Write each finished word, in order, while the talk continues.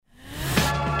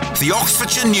The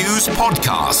Oxfordshire News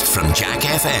Podcast from Jack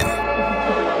FM.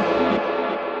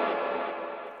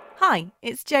 Hi,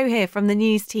 it's Jo here from the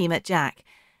news team at Jack.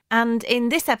 And in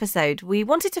this episode, we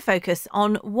wanted to focus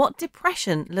on what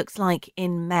depression looks like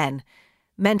in men.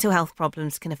 Mental health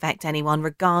problems can affect anyone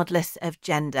regardless of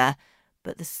gender,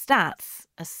 but the stats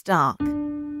are stark.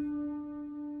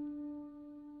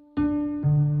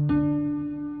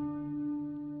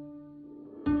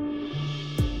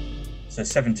 So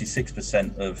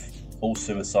 76% of all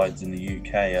suicides in the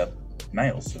UK are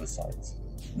male suicides.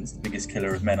 And it's the biggest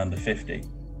killer of men under 50.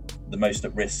 The most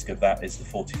at risk of that is the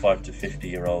 45 to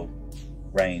 50-year-old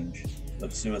range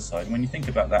of suicide. And when you think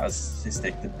about that as a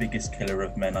statistic, the biggest killer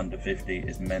of men under 50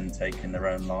 is men taking their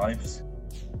own lives.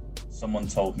 Someone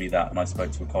told me that, and I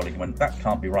spoke to a colleague and went, that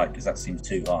can't be right because that seems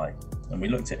too high. And we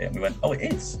looked at it and we went, oh,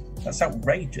 it is. That's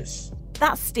outrageous.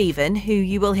 That's Stephen, who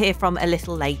you will hear from a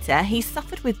little later. He's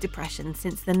suffered with depression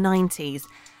since the 90s,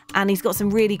 and he's got some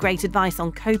really great advice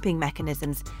on coping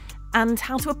mechanisms and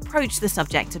how to approach the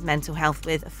subject of mental health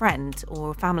with a friend or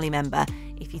a family member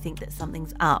if you think that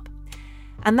something's up.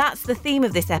 And that's the theme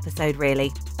of this episode,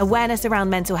 really. Awareness around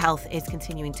mental health is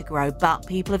continuing to grow, but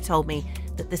people have told me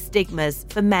that the stigmas,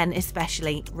 for men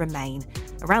especially, remain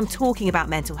around talking about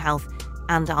mental health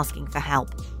and asking for help.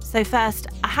 So first,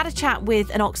 I had a chat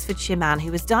with an Oxfordshire man who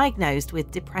was diagnosed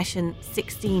with depression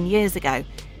 16 years ago.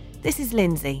 This is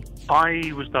Lindsay.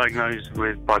 I was diagnosed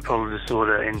with bipolar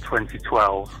disorder in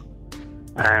 2012,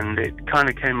 and it kind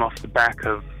of came off the back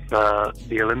of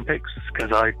the Olympics,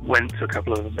 because I went to a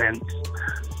couple of events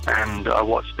and I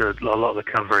watched a lot of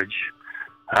the coverage,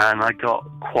 and I got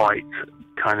quite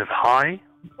kind of high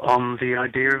on the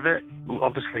idea of it.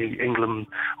 Obviously, England,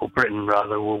 or Britain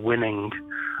rather, were winning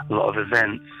a lot of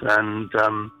events, and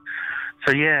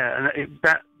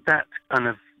that kind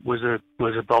of was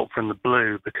a bolt from the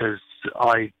blue, because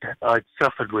I'd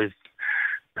suffered with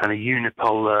kind of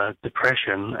unipolar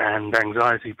depression and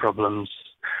anxiety problems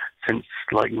since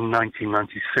like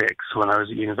 1996 when I was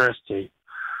at university.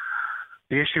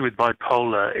 The issue with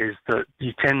bipolar is that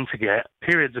you tend to get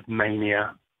periods of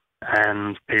mania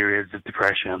and periods of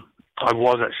depression. I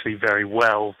was actually very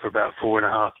well for about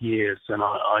 4.5 years, and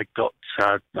I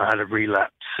had a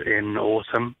relapse in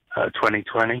autumn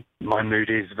 2020. My mood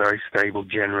is very stable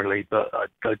generally, but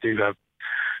I do have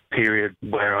period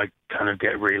where I kind of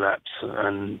get relapse,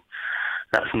 and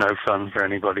that's no fun for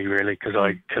anybody really, because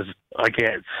I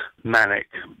get manic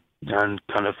and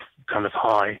kind of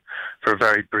high for a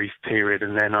very brief period,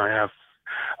 and then I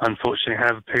unfortunately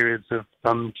have periods of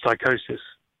psychosis.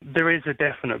 There is a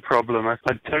definite problem. I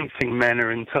don't think men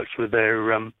are in touch with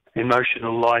their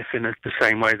emotional life in the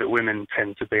same way that women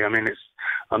tend to be. I mean,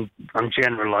 I'm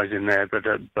generalising there, but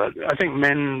I think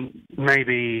men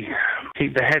maybe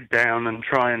keep their head down and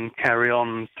try and carry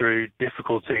on through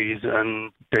difficulties,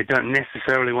 and they don't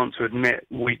necessarily want to admit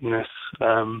weakness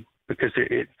because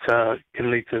it can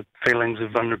lead to feelings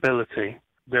of vulnerability.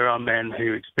 There are men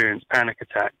who experience panic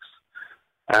attacks,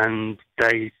 and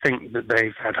they think that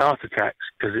they've had heart attacks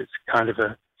because it's kind of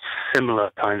a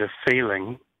similar kind of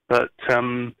feeling, but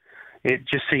it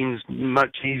just seems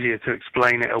much easier to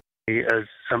explain it away as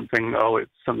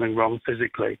it's something wrong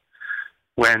physically,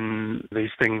 when these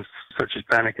things such as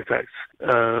panic attacks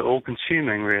are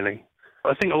all-consuming, really.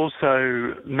 I think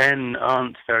also men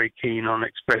aren't very keen on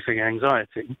expressing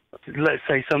anxiety. Let's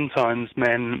say sometimes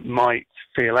men might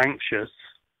feel anxious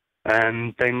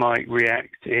and they might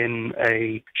react in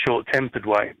a short-tempered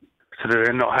way, so that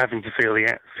they're not having to feel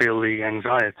the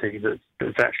anxiety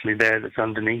that's actually there, that's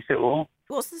underneath it all.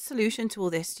 What's the solution to all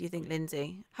this, do you think,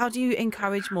 Lindsay? How do you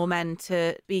encourage more men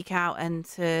to speak out and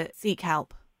to seek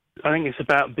help? I think it's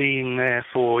about being there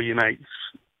for your mates,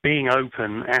 being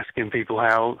open, asking people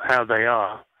how they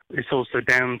are. It's also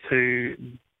down to,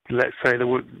 let's say, the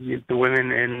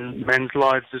women in men's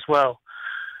lives as well.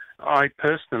 I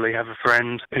personally have a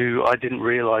friend who I didn't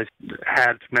realise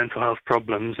had mental health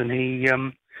problems, and he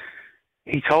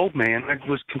told me, and I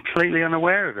was completely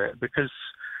unaware of it, because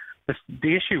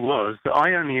the issue was that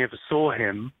I only ever saw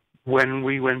him when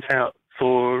we went out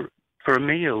for a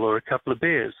meal or a couple of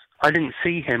beers. I didn't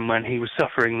see him when he was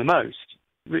suffering the most.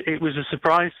 It was a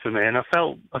surprise for me, and I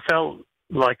felt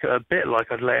like a bit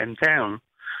like I'd let him down.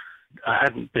 I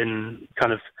hadn't been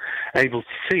kind of able to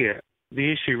see it. The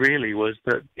issue really was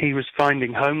that he was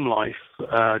finding home life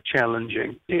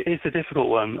challenging. It's a difficult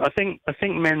one. I think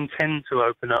men tend to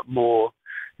open up more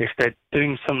if they're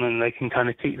doing something they can kind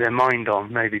of keep their mind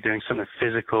on, maybe doing something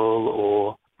physical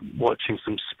or watching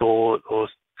some sport or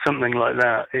something like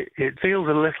that. It feels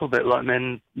a little bit like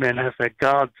men have their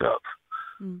guards up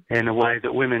in a way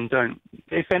that women don't.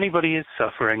 If anybody is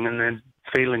suffering and they're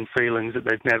feeling feelings that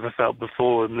they've never felt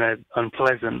before and they're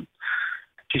unpleasant,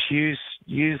 just use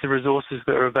the resources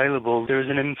that are available. There is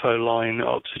an info line at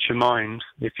Oxfordshire Mind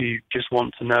if you just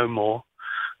want to know more,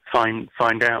 find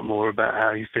out more about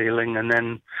how you're feeling. And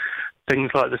then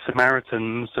things like the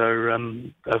Samaritans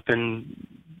have been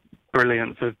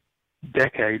brilliant for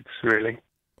decades, really.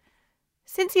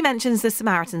 Since he mentions the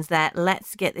Samaritans there,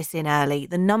 let's get this in early.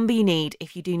 The number you need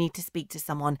if you do need to speak to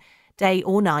someone, day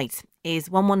or night, is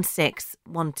 116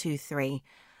 123.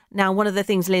 Now, one of the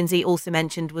things Lindsay also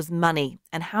mentioned was money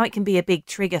and how it can be a big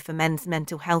trigger for men's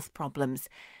mental health problems.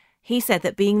 He said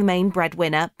that being the main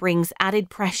breadwinner brings added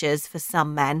pressures for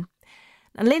some men.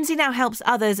 And Lindsay now helps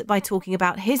others by talking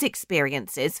about his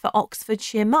experiences for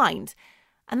Oxfordshire Mind.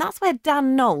 And that's where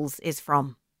Dan Knowles is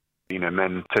from. You know,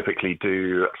 men typically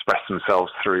do express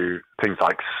themselves through things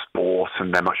like sport,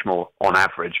 and they're much more, on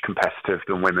average, competitive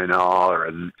than women are.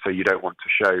 And so you don't want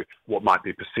to show what might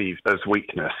be perceived as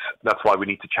weakness. That's why we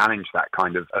need to challenge that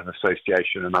kind of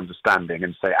association and understanding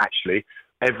and say, actually,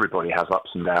 everybody has ups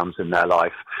and downs in their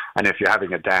life. And if you're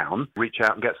having a down, reach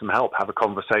out and get some help. Have a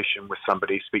conversation with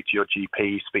somebody, speak to your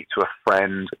GP, speak to a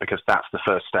friend, because that's the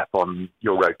first step on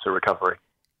your road to recovery.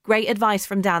 Great advice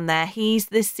from Dan there. He's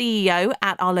the CEO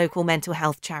at our local mental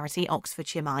health charity,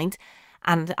 Oxfordshire Mind.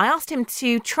 And I asked him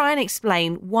to try and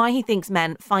explain why he thinks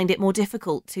men find it more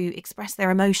difficult to express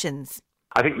their emotions.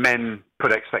 I think men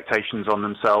put expectations on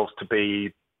themselves to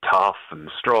be tough and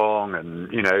strong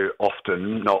and, you know,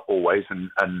 often, not always,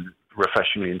 and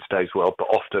refreshingly in today's world, but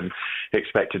often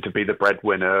expected to be the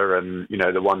breadwinner and, you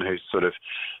know, the one who's sort of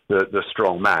the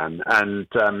strong man. And,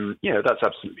 you know, that's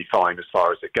absolutely fine as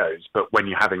far as it goes. But when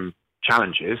you're having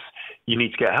challenges, you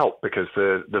need to get help, because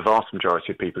the vast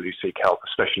majority of people who seek help,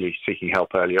 especially seeking help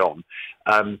early on,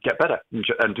 get better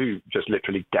and do just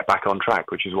literally get back on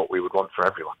track, which is what we would want for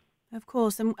everyone. Of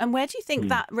course. And where do you think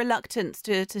that reluctance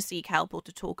to seek help or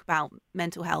to talk about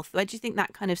mental health, where do you think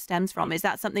that kind of stems from? Is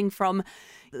that something from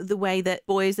the way that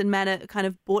boys and men are kind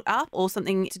of brought up, or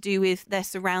something to do with their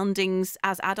surroundings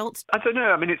as adults? I don't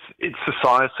know. I mean, it's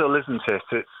societal, isn't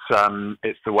it?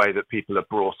 It's the way that people are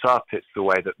brought up. It's the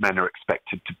way that men are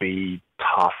expected to be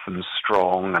tough and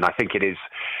strong. And I think it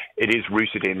is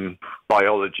rooted in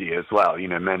biology as well. You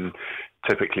know, men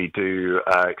typically do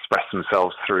express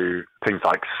themselves through things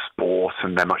like sport,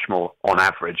 and they're much more, on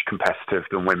average, competitive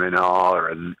than women are.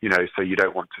 And, you know, so you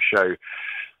don't want to show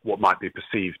what might be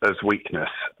perceived as weakness.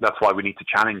 That's why we need to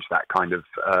challenge that kind of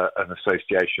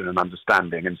association and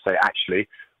understanding and say, actually,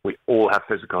 we all have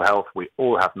physical health, we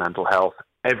all have mental health,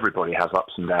 everybody has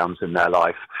ups and downs in their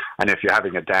life. And if you're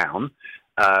having a down,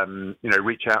 you know,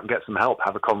 reach out and get some help.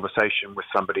 Have a conversation with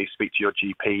somebody, speak to your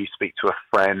GP, speak to a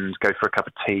friend, go for a cup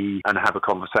of tea and have a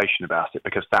conversation about it,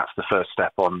 because that's the first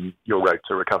step on your road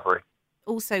to recovery.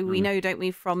 Also, we know, don't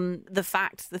we, from the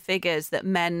facts, the figures, that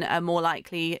men are more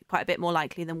likely, quite a bit more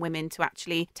likely than women, to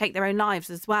actually take their own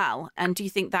lives as well. And do you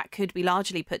think that could be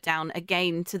largely put down,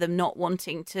 again, to them not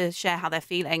wanting to share how they're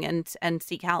feeling and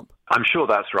seek help? I'm sure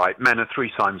that's right. Men are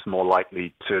 3 times more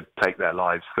likely to take their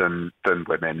lives than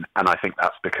women. And I think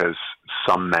that's because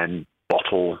some men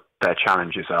bottle their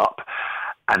challenges up,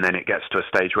 and then it gets to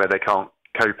a stage where they can't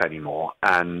cope anymore.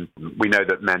 And we know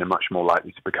that men are much more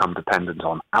likely to become dependent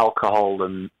on alcohol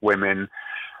than women.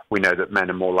 We know that men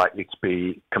are more likely to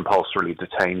be compulsorily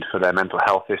detained for their mental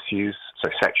health issues, so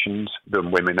sections,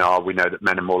 than women are. We know that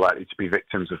men are more likely to be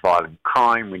victims of violent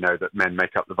crime. We know that men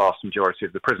make up the vast majority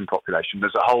of the prison population.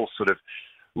 There's a whole sort of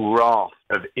raft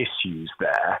of issues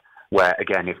there where,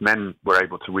 again, if men were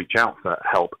able to reach out for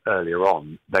help earlier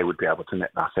on, they would be able to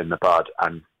nip that in the bud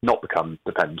and not become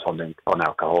dependent on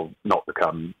alcohol, not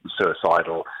become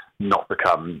suicidal, not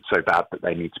become so bad that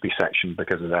they need to be sectioned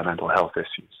because of their mental health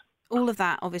issues. All of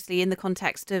that, obviously, in the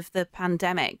context of the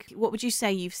pandemic. What would you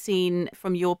say you've seen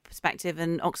from your perspective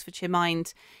and Oxfordshire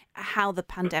Mind, how the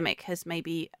pandemic has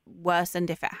maybe worsened,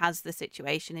 if it has, the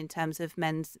situation in terms of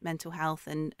men's mental health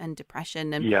and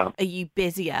depression? And Are you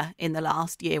busier in the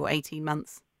last year or 18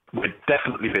 months? We're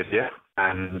definitely busier,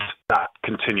 and that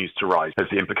continues to rise as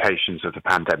the implications of the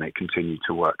pandemic continue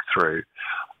to work through.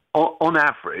 On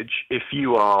average, if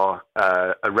you are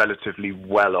a relatively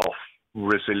well-off,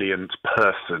 resilient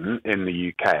person in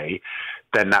the UK,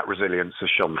 then that resilience has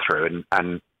shone through,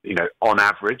 and you know, on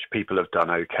average, people have done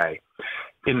okay.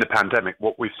 In the pandemic,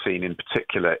 what we've seen in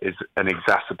particular is an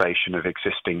exacerbation of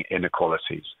existing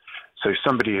inequalities. So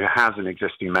somebody who has an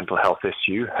existing mental health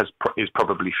issue is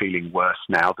probably feeling worse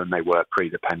now than they were pre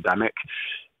the pandemic.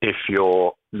 If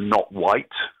you're not white,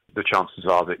 the chances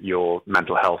are that your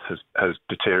mental health has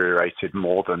deteriorated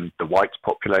more than the white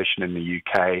population in the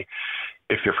UK.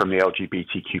 If you're from the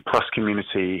LGBTQ plus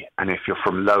community, and if you're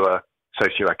from lower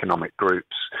socioeconomic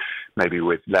groups, maybe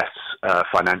with less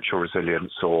financial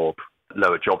resilience or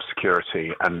lower job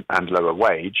security and lower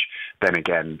wage, then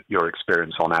again, your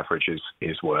experience on average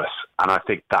is worse. And I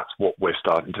think that's what we're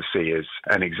starting to see is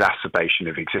an exacerbation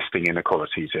of existing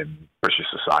inequalities in British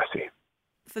society.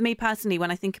 For me personally,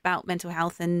 when I think about mental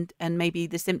health and maybe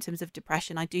the symptoms of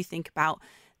depression, I do think about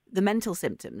the mental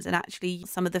symptoms, and actually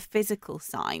some of the physical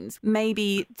signs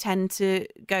maybe tend to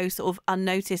go sort of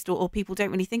unnoticed or people don't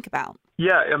really think about.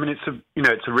 Yeah, I mean, it's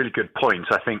a really good point.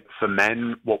 I think for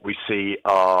men, what we see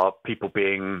are people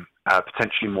being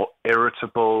potentially more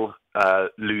irritable,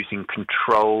 losing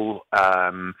control,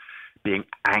 being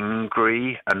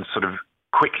angry and sort of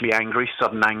quickly angry,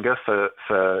 sudden anger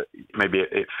for maybe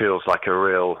it feels like a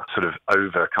real sort of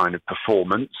over kind of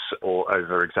performance or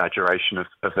over exaggeration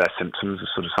of their symptoms, is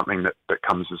sort of something that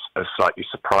comes as slightly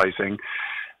surprising.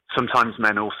 Sometimes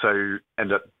men also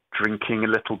end up drinking a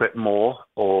little bit more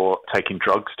or taking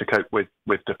drugs to cope with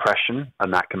depression,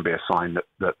 and that can be a sign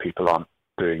that people aren't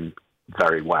doing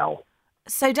very well.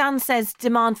 So Dan says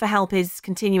demand for help is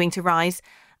continuing to rise,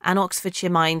 and Oxfordshire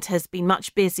Mind has been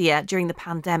much busier during the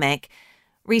pandemic.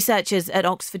 Researchers at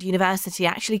Oxford University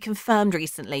actually confirmed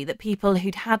recently that people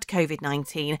who'd had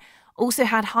COVID-19 also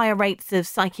had higher rates of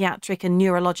psychiatric and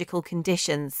neurological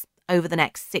conditions over the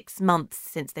next 6 months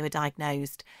since they were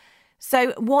diagnosed.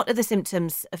 So what are the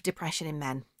symptoms of depression in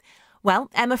men? Well,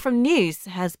 Emma from News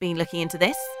has been looking into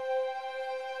this.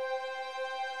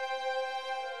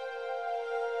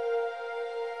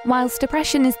 Whilst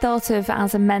depression is thought of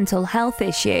as a mental health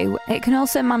issue, it can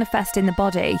also manifest in the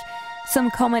body.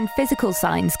 Some common physical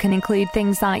signs can include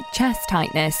things like chest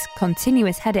tightness,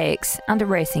 continuous headaches, and a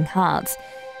racing heart.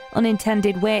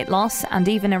 Unintended weight loss and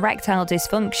even erectile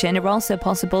dysfunction are also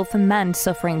possible for men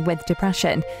suffering with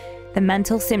depression. The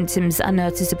mental symptoms are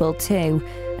noticeable too,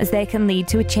 as they can lead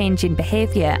to a change in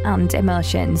behaviour and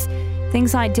emotions.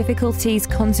 Things like difficulties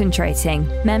concentrating,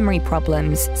 memory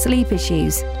problems, sleep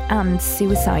issues, and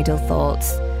suicidal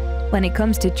thoughts. When it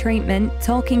comes to treatment,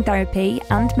 talking therapy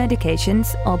and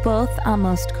medications, or both, are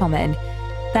most common.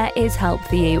 There is help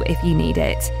for you if you need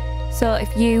it. So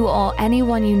if you or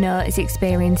anyone you know is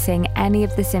experiencing any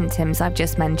of the symptoms I've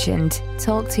just mentioned,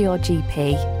 talk to your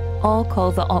GP or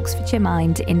call the Oxfordshire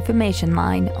Mind information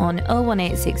line on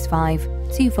 01865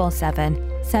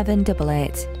 247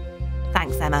 788.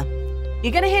 Thanks, Emma.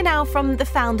 You're going to hear now from the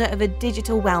founder of a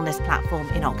digital wellness platform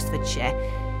in Oxfordshire,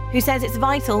 who says it's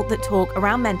vital that talk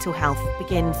around mental health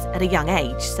begins at a young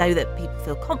age so that people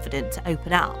feel confident to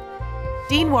open up.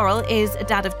 Dean Worrell is a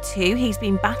dad of 2. He's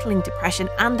been battling depression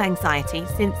and anxiety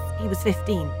since he was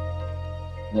 15.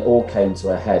 It all came to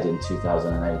a head in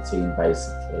 2018,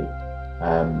 basically,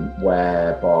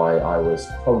 whereby I was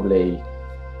probably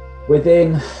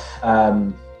within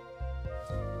 10,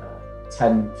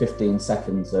 15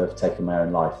 seconds of taking my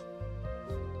own life.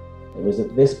 It was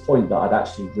at this point that I'd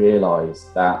actually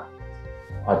realised that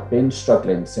I'd been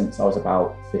struggling since I was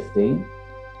about 15.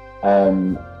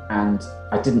 And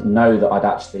I didn't know that I'd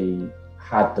actually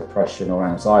had depression or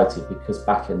anxiety, because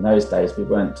back in those days we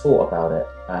weren't taught about it.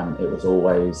 It was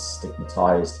always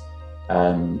stigmatised,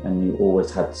 and you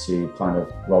always had to kind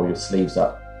of roll your sleeves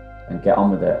up and get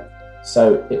on with it.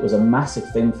 So it was a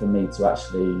massive thing for me to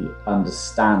actually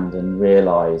understand and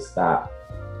realise that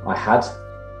I had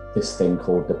this thing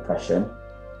called depression,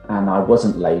 and I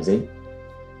wasn't lazy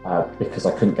because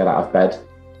I couldn't get out of bed,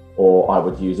 or I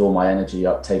would use all my energy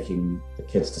up taking the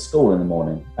kids to school in the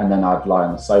morning, and then I'd lie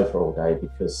on the sofa all day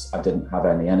because I didn't have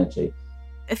any energy.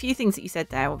 A few things that you said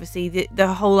there, obviously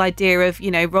the whole idea of,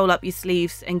 roll up your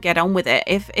sleeves and get on with it.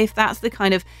 If that's the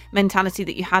kind of mentality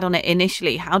that you had on it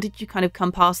initially, how did you kind of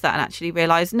come past that and actually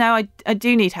realise, no, I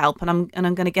do need help and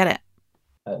I'm going to get it?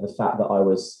 The fact that I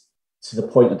was to the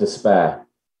point of despair,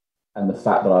 and the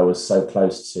fact that I was so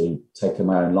close to taking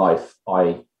my own life,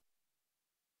 I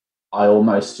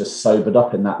almost just sobered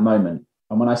up in that moment.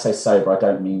 And when I say sober, I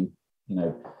don't mean,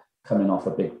 coming off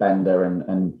a big bender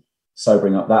and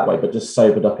sobering up that way, but just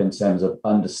sobered up in terms of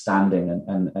understanding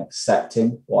and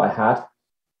accepting what I had.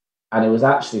 And it was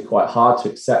actually quite hard to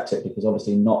accept it, because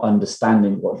obviously not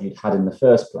understanding what you'd had in the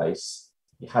first place,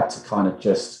 you had to kind of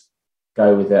just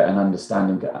go with it and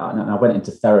understand. And I went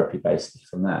into therapy basically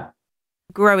from there.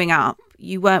 Growing up,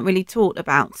 you weren't really taught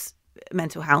about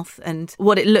mental health and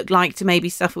what it looked like to maybe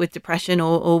suffer with depression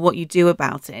or what you do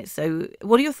about it. So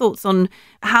what are your thoughts on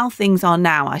how things are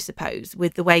now, I suppose,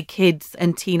 with the way kids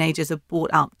and teenagers are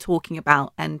brought up talking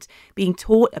about and being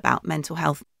taught about mental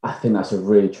health? I think that's a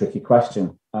really tricky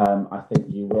question. I think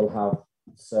you will have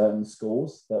certain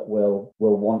schools that will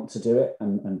want to do it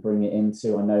and bring it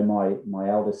into. I know my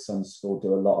eldest son's school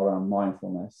do a lot around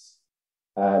mindfulness.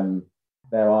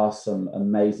 there are some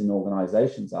amazing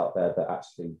organisations out there that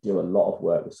actually do a lot of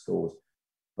work with schools,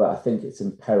 but I think it's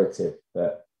imperative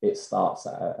that it starts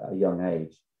at a young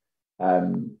age,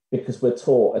 because we're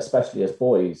taught, especially as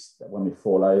boys, that when we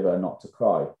fall over not to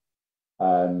cry.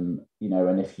 And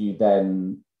if you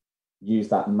then use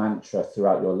that mantra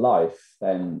throughout your life,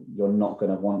 then you're not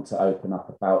going to want to open up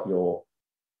about your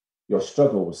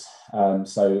struggles.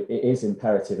 So it is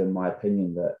imperative, in my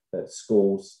opinion, that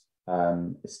schools,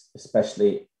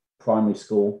 especially primary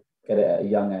school, get it at a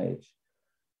young age.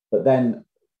 But then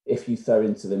if you throw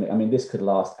into this could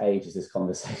last ages, this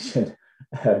conversation.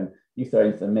 You throw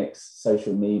into the mix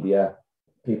social media,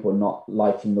 people not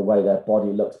liking the way their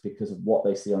body looks because of what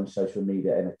they see on social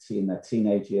media in their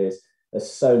teenage years.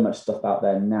 There's so much stuff out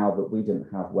there now that we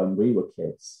didn't have when we were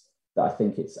kids, that I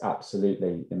think it's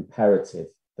absolutely imperative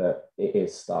that it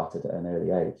is started at an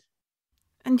early age.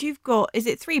 And you've got, is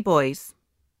it 3 boys?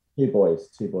 Two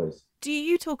boys. Do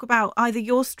you talk about either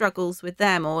your struggles with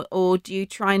them or do you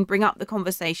try and bring up the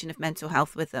conversation of mental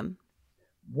health with them?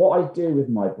 What I do with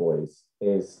my boys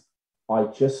is I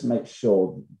just make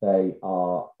sure they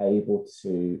are able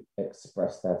to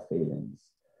express their feelings.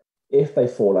 If they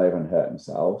fall over and hurt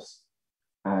themselves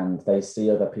and they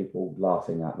see other people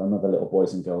laughing at them, other little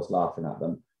boys and girls laughing at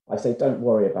them, I say, don't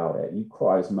worry about it. You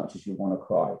cry as much as you want to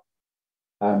cry.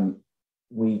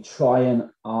 We try and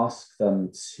ask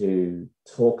them to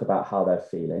talk about how they're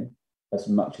feeling as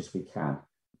much as we can.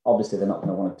 Obviously, they're not going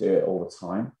to want to do it all the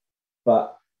time,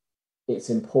 but it's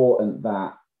important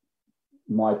that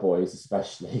my boys,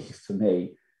 especially for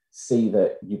me, see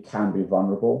that you can be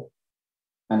vulnerable.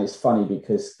 And it's funny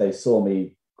because they saw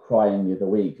me crying the other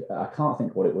week. I can't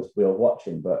think what it was we were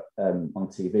watching, but on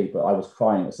TV, but I was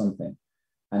crying at something.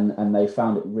 And they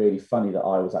found it really funny that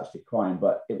I was actually crying,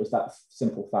 but it was that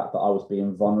simple fact that I was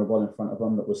being vulnerable in front of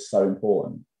them that was so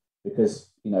important,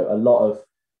 because, a lot of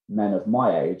men of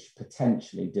my age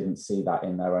potentially didn't see that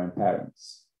in their own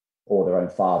parents or their own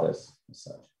fathers as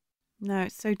such. No,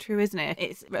 it's so true, isn't it?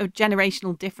 It's a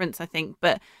generational difference, I think,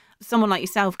 but someone like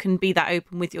yourself can be that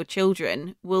open with your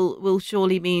children will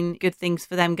surely mean good things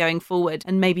for them going forward,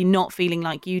 and maybe not feeling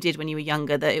like you did when you were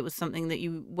younger, that it was something that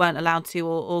you weren't allowed to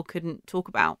or couldn't talk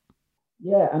about.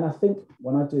 Yeah, and I think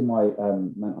when I do my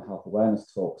mental health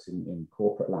awareness talks in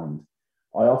corporate land,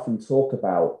 I often talk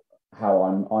about how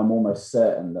I'm almost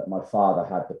certain that my father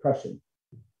had depression,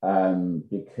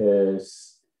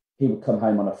 because he would come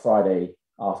home on a Friday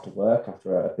after work,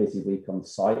 after a busy week on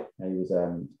site. He was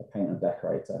a painter and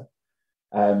decorator.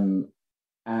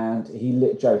 And he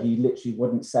literally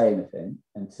wouldn't say anything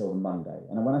until Monday.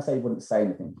 And when I say wouldn't say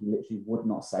anything, he literally would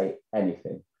not say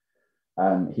anything.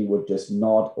 He would just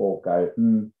nod or go,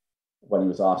 when he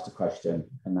was asked a question,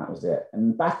 and that was it.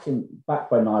 And back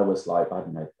when I was like, I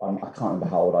don't know, I can't remember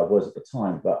how old I was at the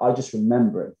time, but I just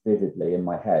remember it vividly in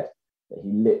my head that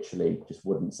he literally just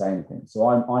wouldn't say anything. So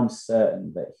I'm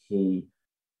certain that he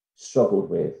struggled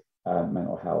with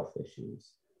mental health issues.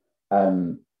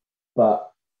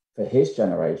 But for his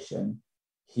generation,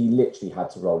 he literally had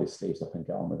to roll his sleeves up and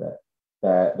get on with it.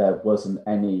 There wasn't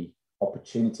any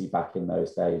opportunity back in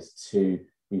those days to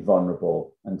be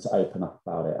vulnerable and to open up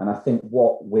about it. And I think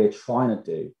what we're trying to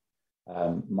do,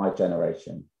 my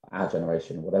generation, our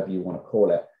generation, whatever you want to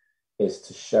call it, is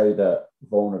to show that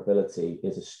vulnerability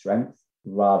is a strength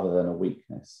rather than a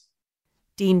weakness.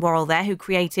 Dean Worrell there, who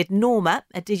created Norma,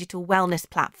 a digital wellness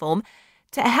platform,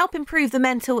 to help improve the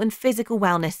mental and physical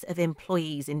wellness of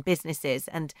employees in businesses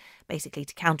and basically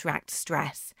to counteract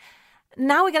stress.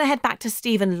 Now we're going to head back to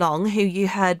Stephen Long, who you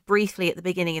heard briefly at the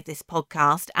beginning of this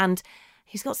podcast, and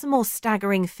he's got some more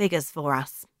staggering figures for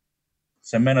us.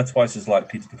 So men are twice as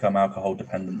likely to become alcohol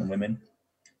dependent than women.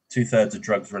 2/3 of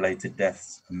drugs-related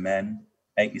deaths are men.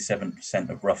 87%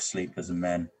 of rough sleepers are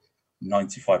men.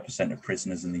 95% of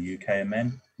prisoners in the UK are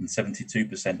men, and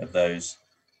 72% of those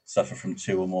suffer from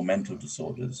 2 or more mental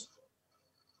disorders.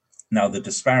 Now, the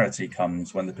disparity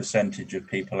comes when the percentage of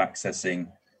people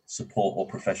accessing support or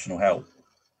professional help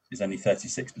is only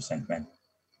 36% men.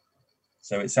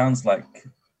 So it sounds like,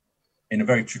 in a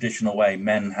very traditional way,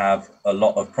 men have a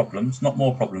lot of problems, not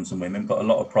more problems than women, but a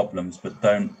lot of problems, but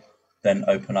don't then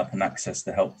open up and access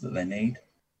the help that they need.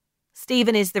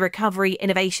 Stephen is the Recovery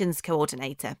Innovations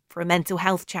Coordinator for a mental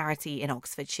health charity in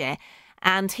Oxfordshire,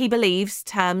 and he believes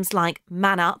terms like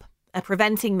man up are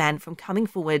preventing men from coming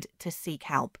forward to seek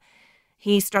help.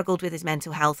 He struggled with his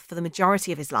mental health for the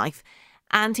majority of his life,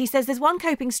 and he says there's one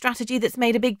coping strategy that's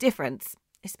made a big difference,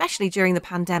 especially during the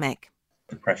pandemic.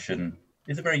 Depression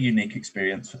is a very unique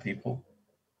experience for people.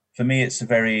 For me, I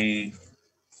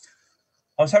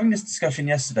was having this discussion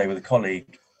yesterday with a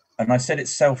colleague, and I said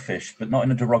it's selfish, but not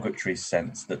in a derogatory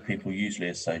sense that people usually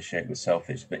associate with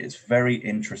selfish, but it's very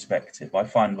introspective. I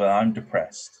find when I'm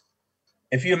depressed,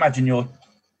 if you imagine your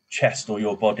chest or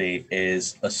your body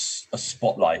is a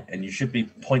spotlight, and you should be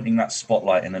pointing that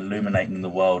spotlight and illuminating the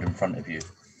world in front of you,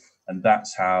 and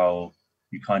that's how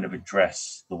you kind of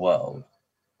address the world.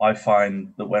 I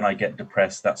find that when I get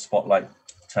depressed, that spotlight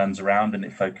turns around and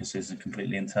it focuses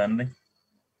completely internally.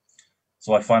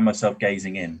 So I find myself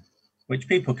gazing in, which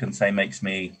people can say makes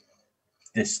me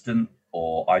distant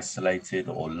or isolated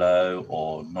or low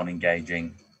or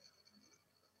non-engaging.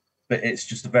 But it's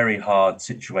just a very hard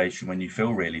situation when you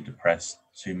feel really depressed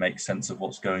to make sense of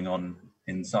what's going on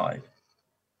inside.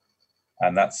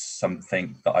 And that's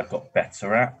something that I've got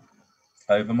better at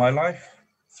over my life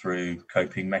through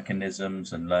coping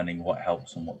mechanisms and learning what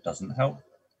helps and what doesn't help.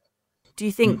 Do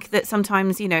you think that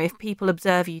sometimes, if people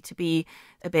observe you to be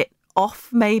a bit off,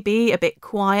 maybe a bit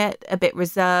quiet, a bit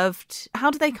reserved, how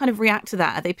do they kind of react to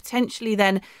that? Are they potentially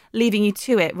then leaving you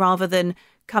to it rather than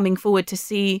coming forward to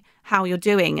see how you're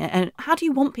doing? And how do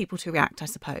you want people to react, I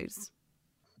suppose?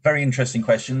 Very interesting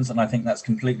questions. And I think that's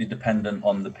completely dependent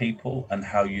on the people and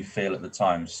how you feel at the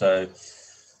time. So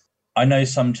I know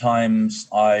sometimes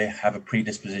I have a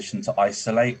predisposition to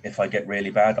isolate. If I get really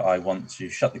bad, I want to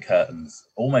shut the curtains,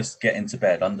 almost get into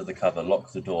bed under the cover,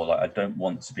 lock the door. Like I don't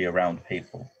want to be around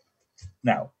people.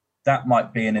 Now, that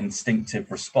might be an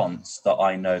instinctive response that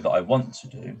I know that I want to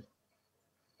do.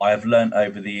 I have learned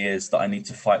over the years that I need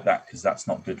to fight that because that's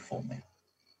not good for me.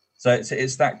 So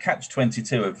it's that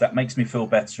catch-22 of that makes me feel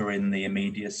better in the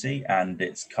immediacy and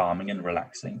it's calming and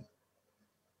relaxing.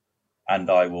 And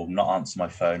I will not answer my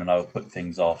phone and I will put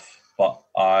things off. But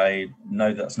I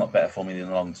know that's not better for me in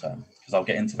the long term because I'll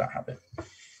get into that habit.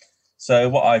 So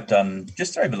what I've done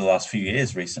just over the last few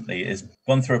years recently is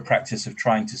gone through a practice of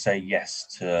trying to say yes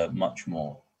to much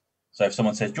more. So if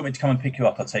someone says, do you want me to come and pick you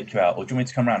up? I'll take you out. Or do you want me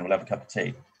to come around? We'll have a cup of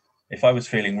tea. If I was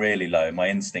feeling really low, my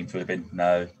instinct would have been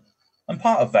no. And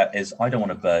part of that is I don't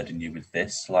want to burden you with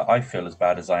this. Like I feel as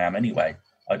bad as I am anyway.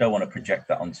 I don't want to project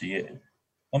that onto you.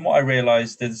 And what I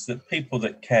realized is that people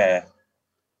that care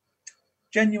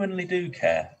genuinely do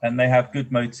care and they have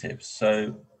good motives.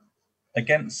 So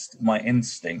against my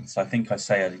instincts, I think I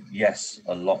say a yes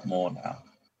a lot more now.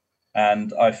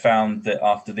 And I found that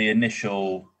after the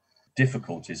initial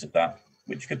difficulties of that,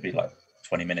 which could be like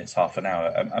 20 minutes, half an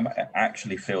hour, I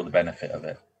actually feel the benefit of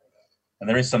it. And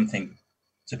there is something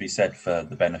to be said for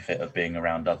the benefit of being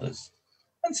around others.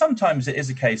 And sometimes it is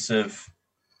a case of,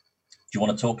 do you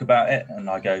want to talk about it? And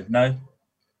I go, no,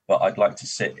 but I'd like to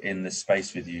sit in this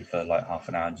space with you for like half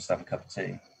an hour and just have a cup of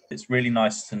tea. It's really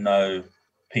nice to know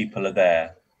people are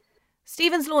there.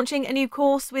 Stephen's launching a new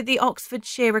course with the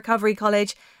Oxfordshire Recovery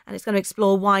College, and it's going to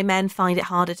explore why men find it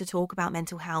harder to talk about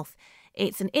mental health.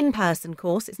 It's an in-person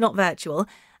course, it's not virtual,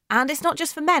 and it's not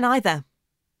just for men either.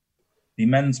 The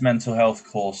men's mental health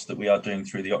course that we are doing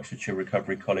through the Oxfordshire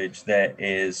Recovery College, there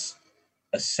is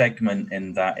a segment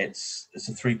in that, it's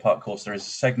a 3-part course. There is a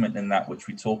segment in that which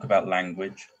we talk about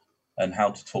language and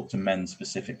how to talk to men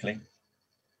specifically.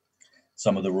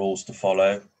 Some of the rules to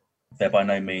follow. They're by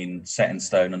no means set in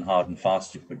stone and hard and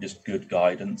fast, but just good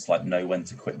guidance, like know when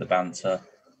to quit the banter,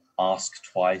 ask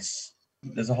twice.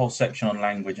 There's a whole section on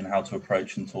language and how to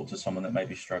approach and talk to someone that may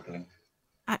be struggling.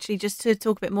 Actually, just to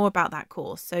talk a bit more about that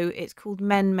course, so it's called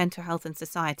Men, Mental Health and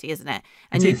Society, isn't it?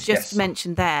 And you just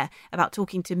mentioned there about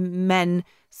talking to men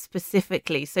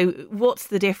specifically. So what's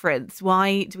the difference?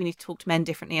 Why do we need to talk to men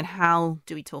differently and how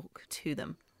do we talk to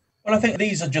them? Well, I think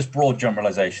these are just broad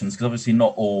generalizations because obviously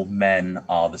not all men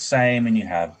are the same. And you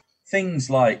have things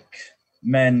like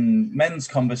men's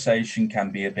conversation can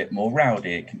be a bit more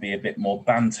rowdy. It can be a bit more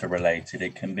banter related.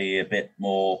 It can be a bit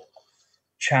more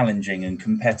challenging and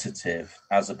competitive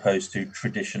as opposed to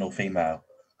traditional female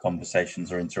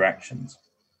conversations or interactions.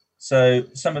 So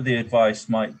some of the advice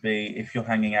might be if you're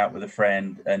hanging out with a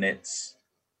friend and it's,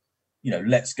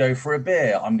 let's go for a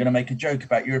beer. I'm going to make a joke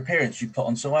about your appearance. You put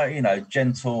on some,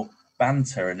 gentle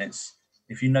banter. And it's,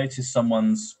 if you notice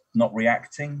someone's not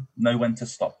reacting, know when to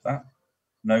stop that.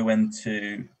 Know when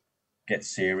to get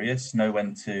serious. Know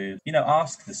when to,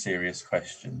 ask the serious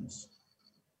questions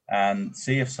and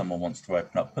see if someone wants to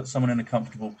open up. Put someone in a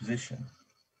comfortable position.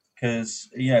 Because,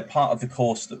 part of the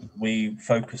course that we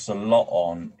focus a lot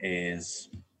on is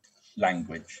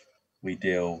language. We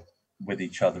deal with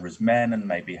each other as men and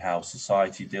maybe how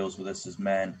society deals with us as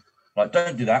men. Like,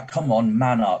 don't do that. Come on,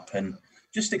 man up. And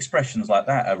just expressions like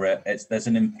that. There's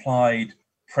an implied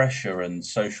pressure and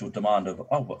social demand of,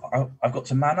 I've got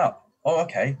to man up. Oh,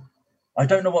 okay. I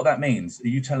don't know what that means. Are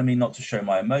you telling me not to show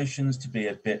my emotions, to be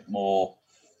a bit more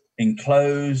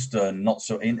enclosed and not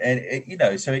so in,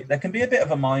 so there can be a bit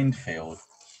of a minefield.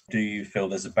 Do you feel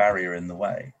there's a barrier in the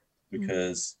way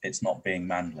because it's not being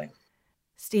manly?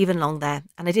 Stephen Long there,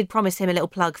 and I did promise him a little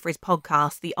plug for his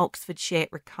podcast, the Oxfordshire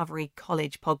Recovery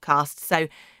College podcast, so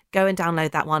go and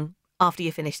download that one after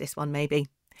you finish this one maybe.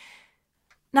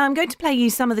 Now I'm going to play you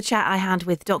some of the chat I had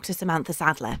with Dr. Samantha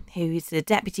Sadler, who is the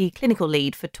Deputy Clinical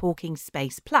Lead for Talking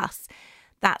Space Plus.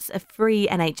 That's a free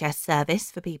NHS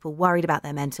service for people worried about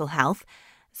their mental health.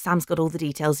 Sam's got all the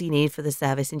details you need for the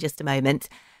service in just a moment.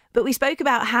 But we spoke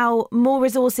about how more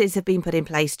resources have been put in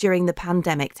place during the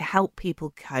pandemic to help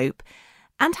people cope,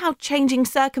 and how changing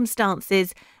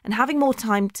circumstances and having more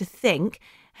time to think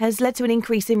has led to an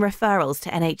increase in referrals to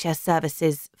NHS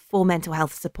services for mental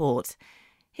health support.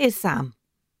 Here's Sam.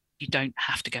 You don't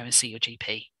have to go and see your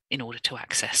GP in order to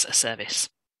access a service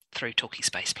through Talking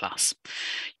Space Plus.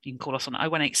 You can call us on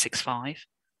 01865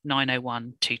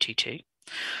 901 222,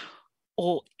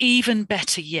 or even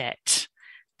better yet,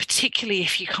 particularly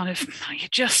if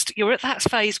you're at that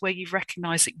phase where you've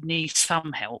recognised that you need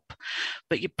some help,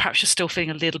 but you're still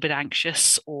feeling a little bit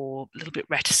anxious or a little bit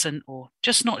reticent or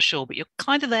just not sure, but you're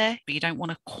kind of there, but you don't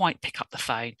want to quite pick up the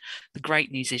phone. The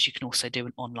great news is you can also do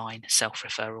an online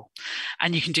self-referral,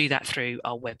 and you can do that through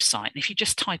our website. And if you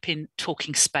just type in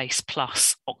Talking Space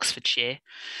Plus Oxfordshire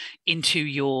into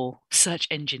your search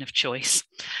engine of choice,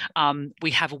 we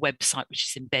have a website which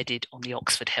is embedded on the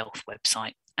Oxford Health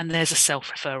website. And there's a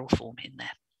self-referral form in there.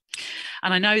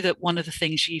 And I know that one of the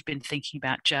things you've been thinking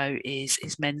about, Joe, is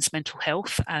men's mental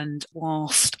health. And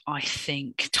whilst I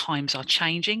think times are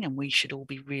changing and we should all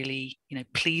be really,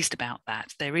 pleased about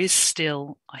that, there is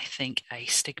still, I think, a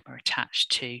stigma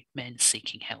attached to men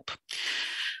seeking help.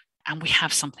 And we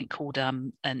have something called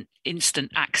an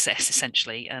instant access,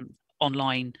 essentially,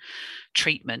 online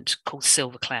treatment called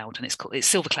Silver Cloud, and it's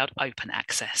Silver Cloud Open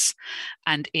Access,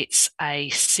 and it's a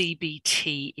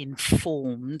CBT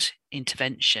informed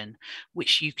intervention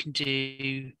which you can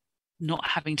do not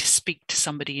having to speak to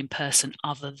somebody in person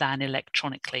other than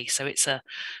electronically. So it's a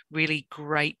really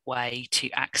great way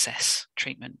to access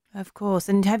treatment. Of course.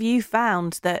 And have you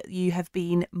found that you have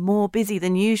been more busy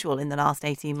than usual in the last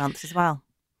 18 months as well?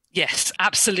 Yes,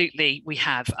 absolutely, we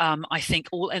have. I think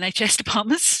all NHS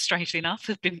departments, strangely enough,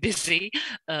 have been busy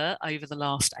over the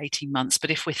last 18 months.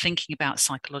 But if we're thinking about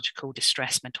psychological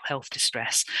distress, mental health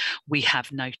distress, we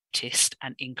have noticed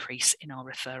an increase in our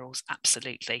referrals,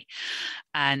 absolutely.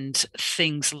 And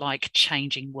things like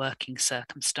changing working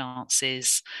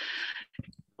circumstances,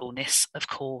 illness, of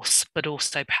course, but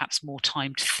also perhaps more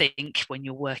time to think when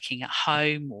you're working at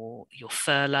home or you're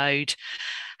furloughed.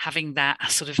 Having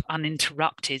that sort of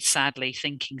uninterrupted, sadly,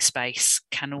 thinking space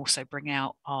can also bring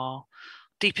out our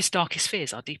deepest, darkest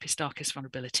fears, our deepest, darkest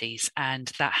vulnerabilities.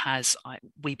 And that has,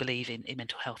 we believe in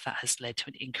mental health, that has led to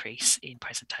an increase in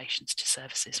presentations to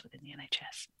services within the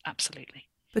NHS. Absolutely.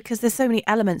 Because there's so many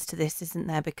elements to this, isn't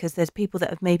there? Because there's people that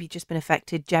have maybe just been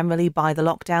affected generally by the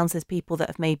lockdowns. There's people that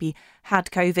have maybe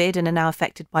had COVID and are now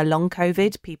affected by long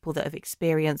COVID, people that have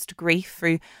experienced grief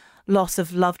through loss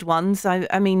of loved ones.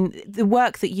 I mean, the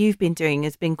work that you've been doing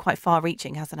has been quite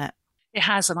far-reaching, hasn't it? It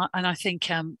has, and I think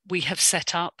we have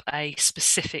set up a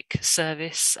specific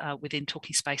service within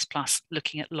Talking Space Plus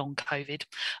looking at long COVID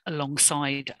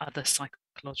alongside other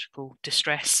psychological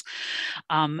distress.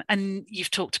 And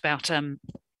you've talked about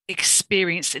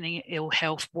experiencing ill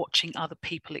health, watching other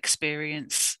people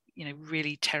experience,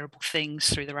 really terrible things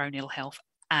through their own ill health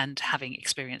and having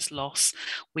experienced loss.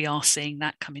 We are seeing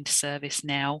that come into service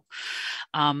now.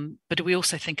 But we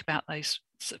also think about those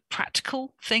sort of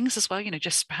practical things as well,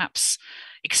 just perhaps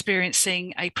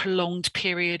experiencing a prolonged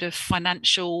period of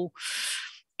financial,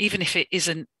 even if it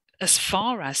isn't as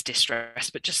far as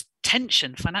distress, but just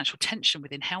tension, financial tension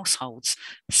within households,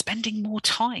 spending more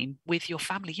time with your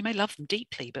family. You may love them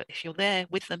deeply, but if you're there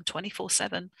with them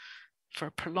 24/7 for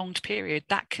a prolonged period,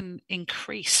 that can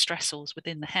increase stressors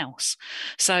within the house.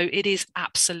 So it is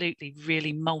absolutely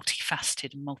really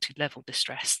multifaceted and multi-level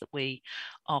distress that we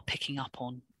are picking up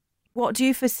on. What do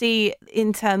you foresee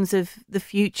in terms of the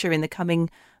future in the coming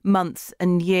months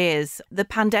and years? The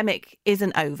pandemic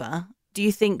isn't over. Do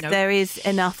you think there is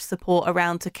enough support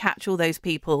around to catch all those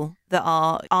people that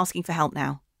are asking for help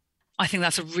now? I think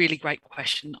that's a really great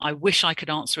question. I wish I could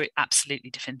answer it absolutely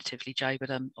definitively, Joe, but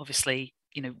obviously,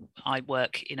 I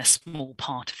work in a small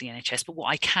part of the NHS, but what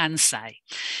I can say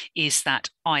is that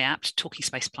IAPT, Talking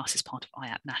Space Plus is part of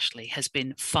IAPT nationally, has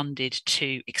been funded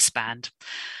to expand.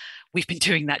 We've been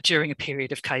doing that during a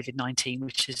period of COVID-19,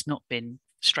 which has not been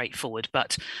straightforward,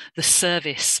 but the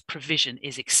service provision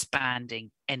is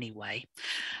expanding anyway.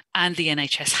 And the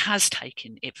NHS has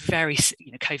taken it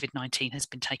COVID-19 has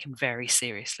been taken very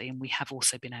seriously. And we have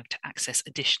also been able to access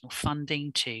additional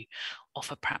funding to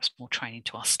offer perhaps more training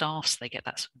to our staff so they get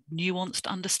that sort of nuanced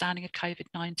understanding of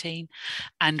COVID-19.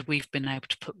 And we've been able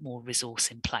to put more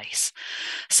resource in place.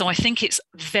 So I think it's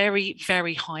very,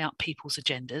 very high up people's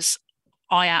agendas.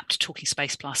 IAPT Talking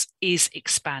Space Plus is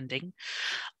expanding.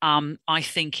 I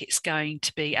think it's going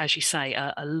to be, as you say,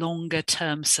 a longer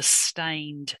term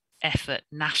sustained effort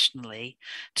nationally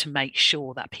to make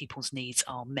sure that people's needs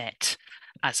are met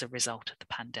as a result of the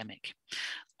pandemic.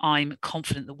 I'm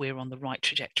confident that we're on the right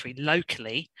trajectory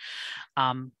locally,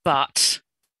 but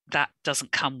that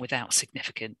doesn't come without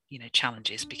significant,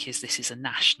 challenges, because this is a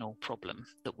national problem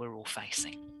that we're all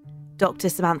facing. Dr.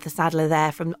 Samantha Sadler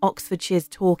there from Oxfordshire's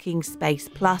Talking Space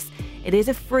Plus. It is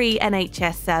a free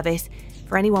NHS service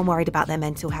for anyone worried about their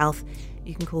mental health.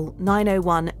 You can call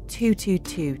 901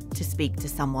 222 to speak to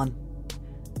someone.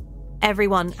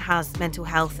 Everyone has mental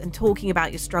health, and talking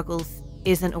about your struggles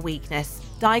isn't a weakness.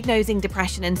 Diagnosing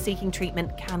depression and seeking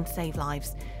treatment can save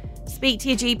lives. Speak to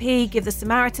your GP, give the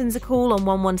Samaritans a call on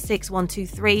 116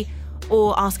 123,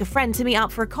 or ask a friend to meet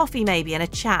up for a coffee maybe and a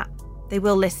chat. They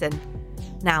will listen.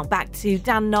 Now back to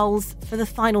Dan Knowles for the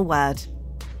final word.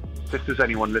 If there's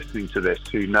anyone listening to this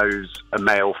who knows a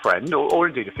male friend, or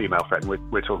indeed a female friend,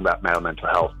 we're talking about male mental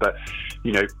health, but,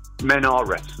 men are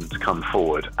reticent to come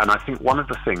forward. And I think one of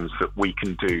the things that we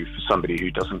can do for somebody who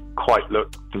doesn't quite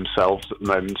look themselves at the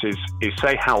moment is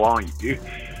say, how are you?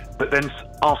 But then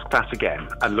ask that again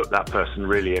and look that person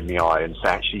really in the eye and say,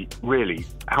 actually, really,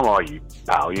 how are you,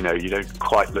 pal? You don't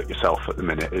quite look yourself at the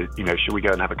minute. Should we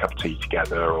go and have a cup of tea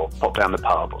together, or pop down the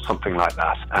pub or something like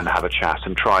that and have a chat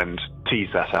and try and tease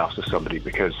that out of somebody?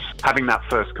 Because having that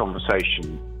first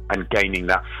conversation and gaining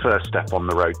that first step on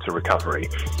the road to recovery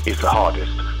is the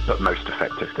hardest but most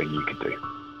effective thing you can do.